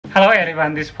Hello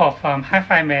everyone, this is Paul from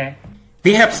Hifimax.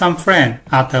 We have some friends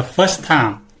are the first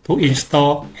time to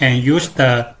install and use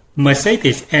the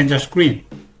Mercedes Angel screen.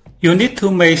 You need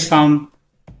to make some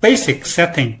basic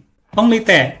setting. Only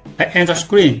then the Angel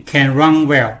screen can run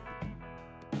well.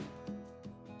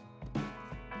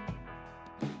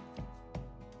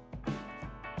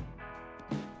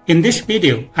 In this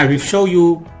video, I will show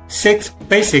you 6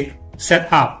 basic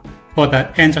setup for the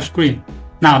Angel screen.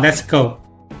 Now let's go.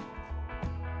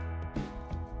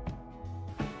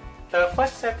 The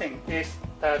first setting is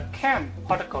the CAN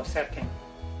protocol setting.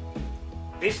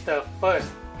 This is the first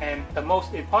and the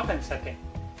most important setting.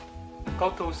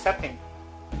 Go to Setting,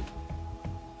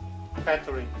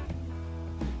 Battery,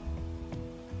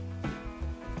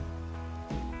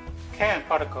 CAN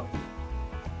protocol.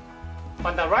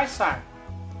 On the right side,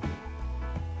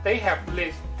 they have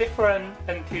listed different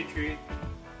NTG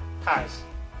types.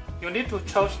 You need to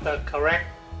choose the correct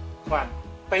one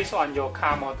based on your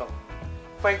car model.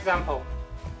 For example,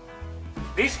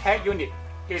 this head unit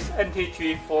is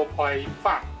NTG 4.5,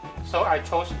 so I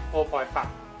chose 4.5.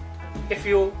 If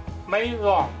you made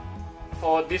wrong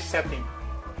for this setting,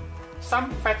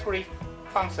 some factory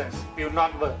functions will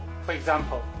not work. For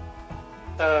example,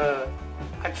 the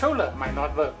controller might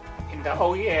not work in the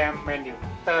OEM menu.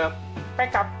 The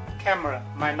backup camera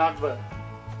might not work.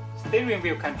 Steering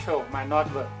wheel control might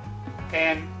not work.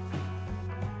 And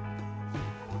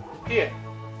here,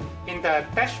 in the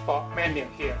dashboard menu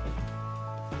here,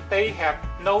 they have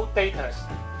no data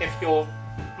if you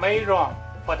made wrong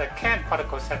for the CAN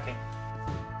protocol setting.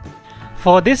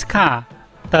 For this car,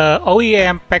 the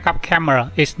OEM backup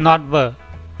camera is not work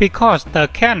because the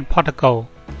CAN protocol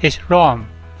is wrong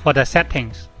for the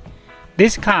settings.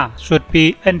 This car should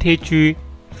be NTG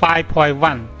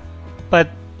 5.1, but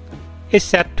it's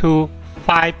set to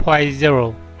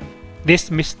 5.0. This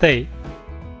mistake.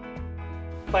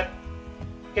 But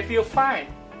if you find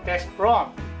that's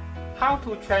wrong, how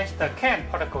to change the CAN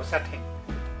protocol setting?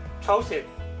 Choose it.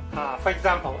 For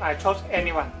example, I chose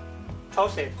anyone.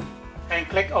 Choose it and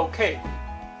click OK.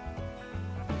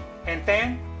 And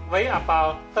then wait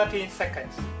about 13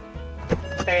 seconds.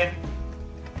 Then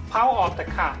power off the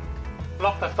car,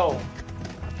 lock the door,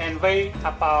 and wait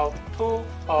about 2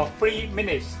 or 3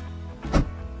 minutes.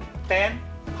 Then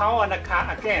power on the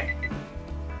car again.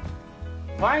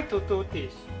 Why to do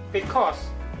this? Because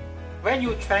when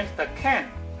you change the CAN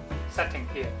setting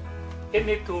here, it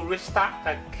needs to restart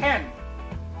the CAN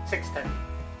system.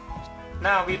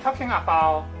 Now we're talking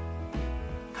about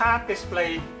car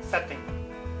display setting.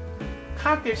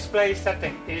 Car display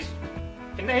setting is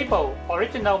enable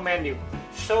original menu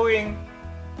showing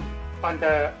on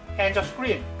the Angel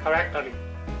screen correctly.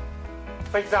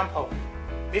 For example,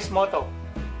 this model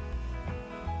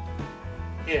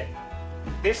here,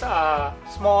 this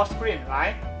small screen,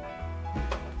 right?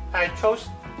 I chose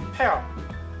PAL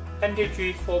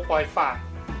NTG 4.5,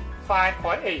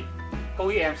 5.8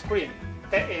 OEM screen.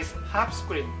 That is half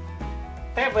screen.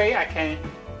 That way I can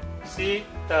see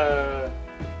the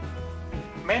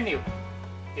menu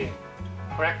here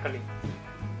correctly.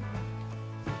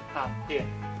 Here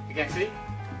you can see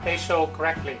they show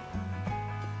correctly.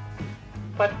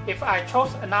 But if I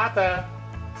chose another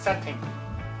setting,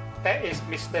 that is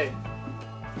mistake.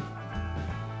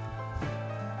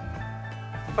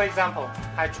 For example,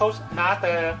 I chose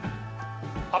another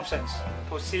options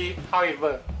to see how it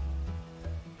works.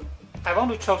 I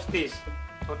want to choose this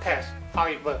to test how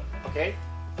it works, okay?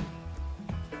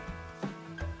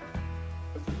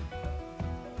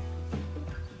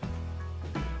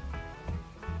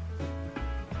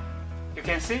 You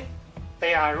can see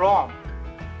they are wrong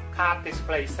car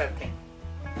display setting.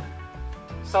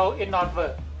 So it not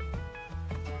work.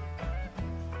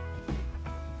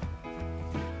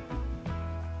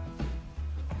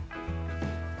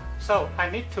 So I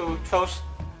need to choose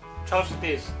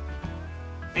this.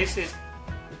 This is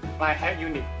my head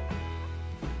unit.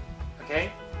 Okay?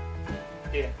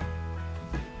 Here.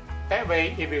 That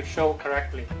way it will show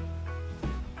correctly.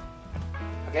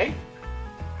 Okay?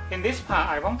 In this part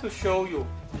I want to show you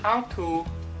how to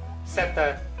set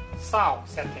the sound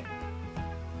setting.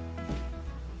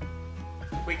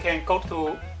 We can go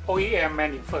to OEM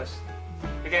menu first.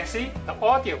 You can see the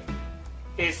audio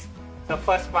is the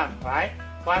first one, right?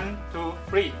 1, 2,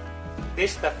 3.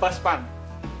 This is the first one.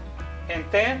 And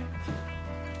then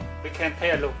we can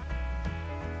take a look.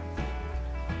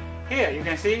 Here you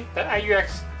can see the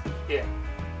IUX here.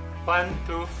 1,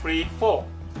 2, 3, 4.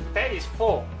 That is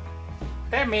 4.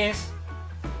 That means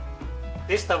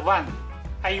this is the one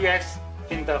IUX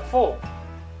in the 4.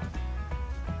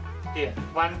 Here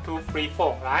 1, 2, 3,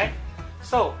 4, right?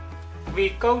 So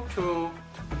we go to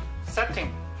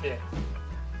setting here.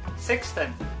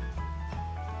 16.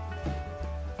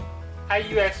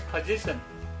 IUX position.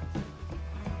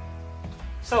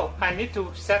 So I need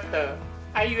to set the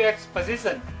IUX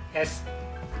position as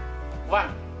 1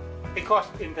 because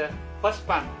in the first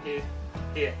one is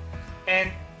here.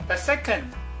 And the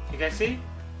second, you can see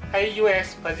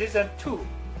IUX position 2,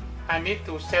 I need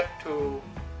to set to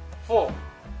 4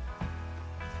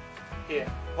 here,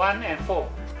 1 and 4.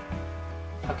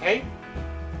 Okay,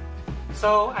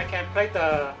 so I can play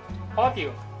the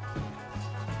audio.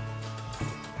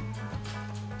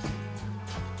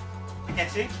 You can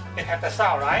see it has the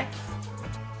sound, right?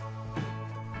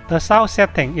 The sound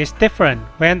setting is different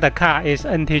when the car is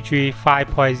NTG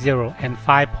 5.0 and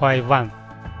 5.1.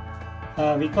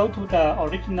 We go to the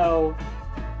original.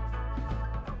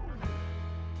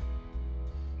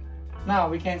 Now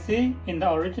we can see in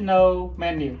the original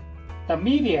menu, the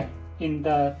media in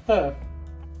the third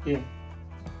here.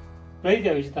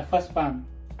 Radio is the first one.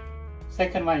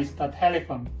 Second one is the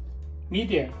telephone.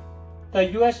 Media. The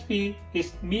USB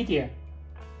is media.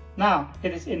 Now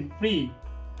it is in free.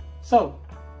 So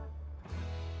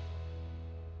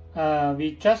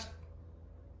we just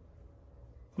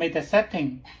made the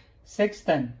setting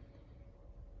 16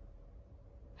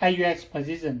 IUX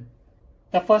position.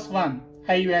 The first one,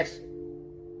 IUX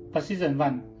position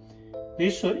 1, we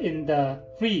should in the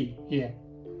free here.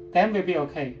 Then will be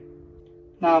okay.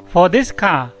 Now for this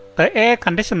car, the air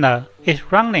conditioner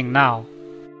is running now.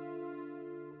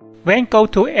 When go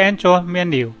to Android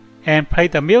menu and play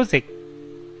the music,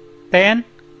 then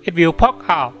it will pop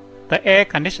out the air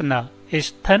conditioner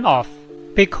is turned off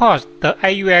because the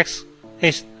IUX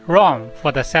is wrong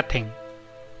for the setting.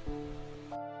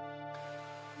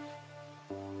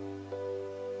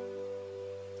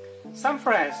 Some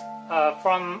friends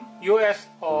from US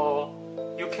or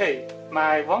UK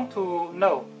might want to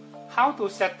know how to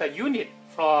set the unit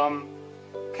from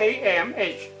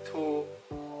kmh to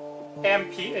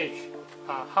mph.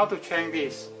 How to change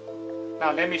this?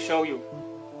 Now let me show you.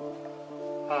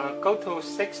 Go to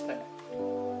 16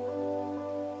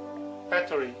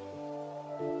 factory.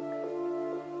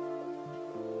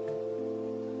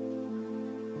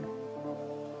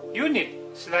 Unit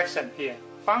selection here,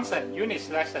 function unit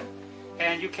selection,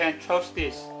 and you can choose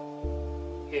this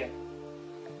here.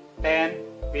 Then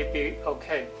will be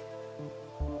okay.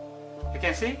 You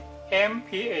can see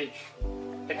mph,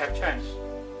 it have changed.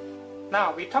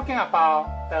 Now we're talking about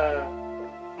the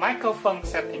microphone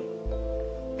setting.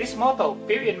 This model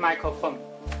built-in microphone.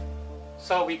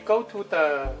 So we go to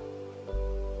the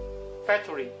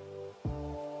factory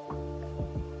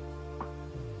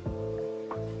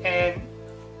and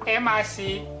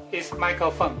MIC is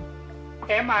microphone.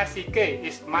 MIC gate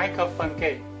is microphone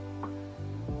gate.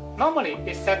 Normally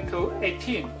it's set to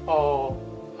 18 or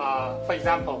for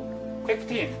example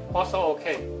 15, also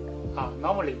okay.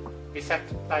 Normally we set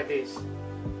like this.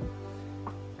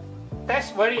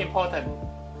 That's very important.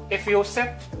 If you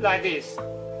set like this,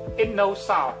 it no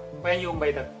sound when you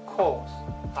make the calls.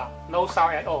 No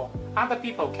sound at all. Other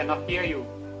people cannot hear you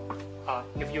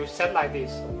if you set like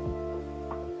this.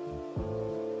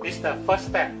 This is the first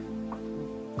step.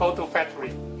 Go to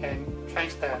factory and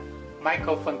change the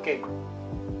microphone gate.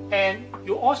 And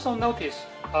you also notice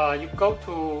you go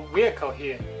to vehicle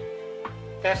here.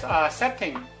 There's a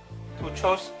setting to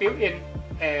choose built-in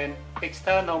and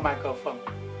external microphone.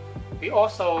 We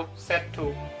also set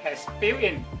to as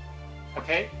built-in.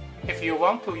 Okay, if you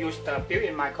want to use the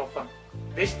built-in microphone.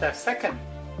 This is the second.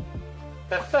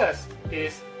 The first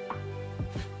is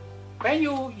when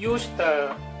you use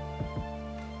the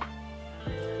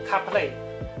CarPlay.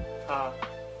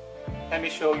 Let me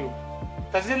show you.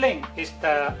 The Z-Link is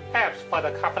the apps for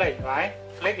the CarPlay, right?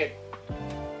 Click it.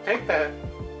 Click the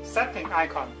setting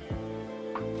icon.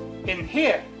 In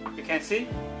here, you can see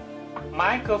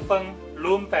microphone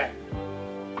room back.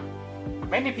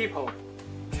 Many people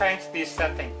change this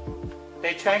setting.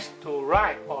 They change to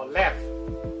right or left.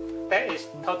 That is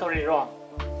totally wrong.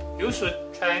 You should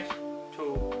change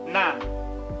to none.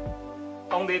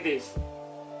 Only this.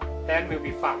 Then will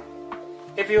be fine.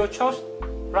 If you choose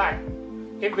right,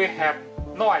 it will have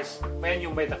noise when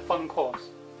you make the phone calls.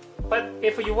 But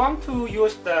if you want to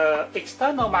use the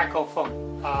external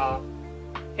microphone,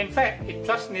 in fact, it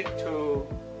just need to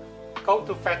go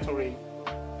to factory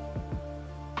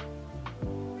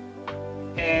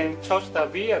and choose the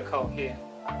vehicle here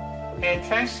and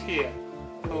change here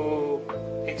to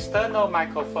external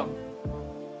microphone,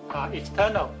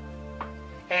 external,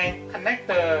 and connect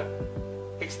the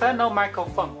external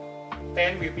microphone,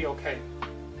 then will be okay.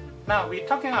 Now we're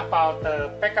talking about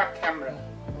the backup camera.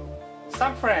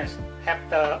 Some friends have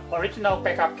the original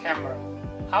backup camera.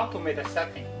 How to make the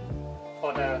setting?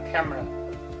 for the camera,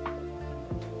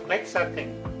 leg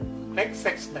setting, leg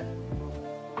sextant,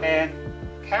 and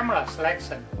camera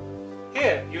selection.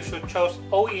 Here you should choose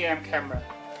OEM camera.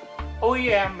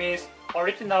 OEM means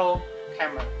original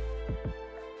camera.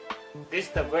 This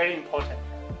is very important.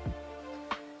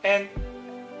 And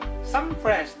some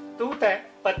friends do that,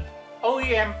 but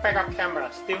OEM backup camera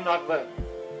still not work.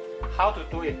 How to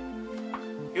do it?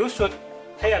 You should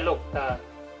take a look at the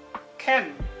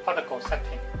CAN protocol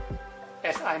setting.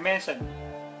 As I mentioned,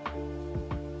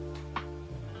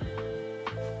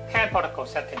 CAN protocol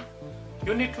setting.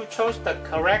 You need to choose the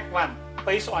correct one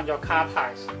based on your car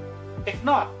types. If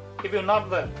not, it will not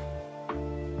work.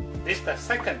 This is the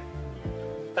second.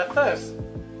 The third,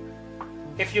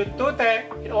 if you do that,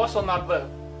 it also not work.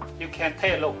 You can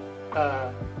take a look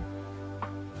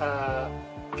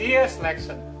gear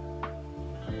selection.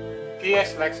 Gear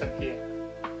selection here.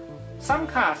 Some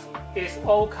cars is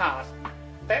old cars.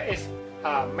 That is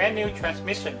manual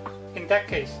transmission. In that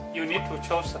case, you need to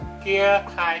choose gear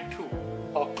type 2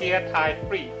 or gear type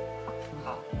 3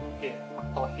 here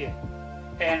or here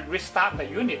and restart the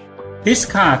unit. This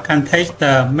car contains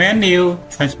the manual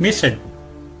transmission.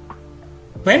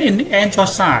 When in the Android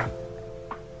side,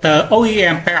 the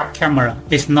OEM backup camera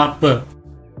is not work.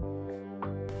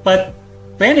 But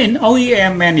when in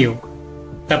OEM menu,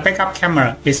 the backup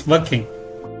camera is working.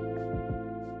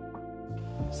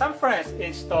 Some friends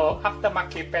install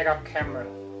aftermarket backup camera.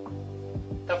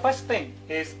 The first thing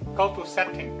is go to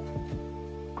setting,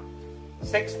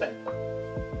 sextant,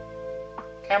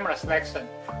 camera selection,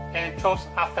 and choose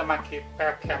aftermarket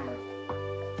backup camera.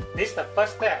 This is the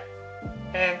first step.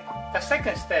 And the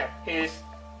second step is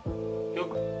you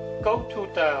go to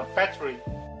the factory.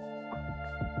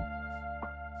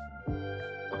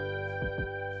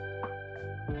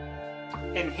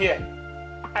 In here,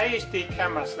 HD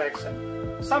camera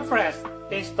selection. Some friends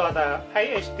install the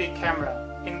HD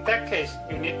camera. In that case,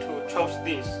 you need to choose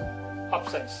these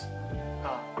options.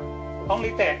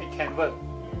 Only then it can work.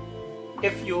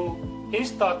 If you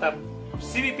install the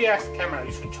CVBX camera,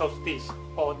 you should choose this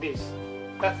or this.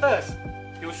 The third,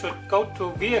 you should go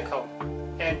to vehicle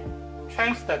and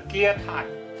change the gear type,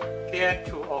 gear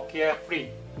 2 or gear 3.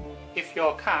 If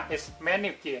your car is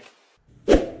manual gear,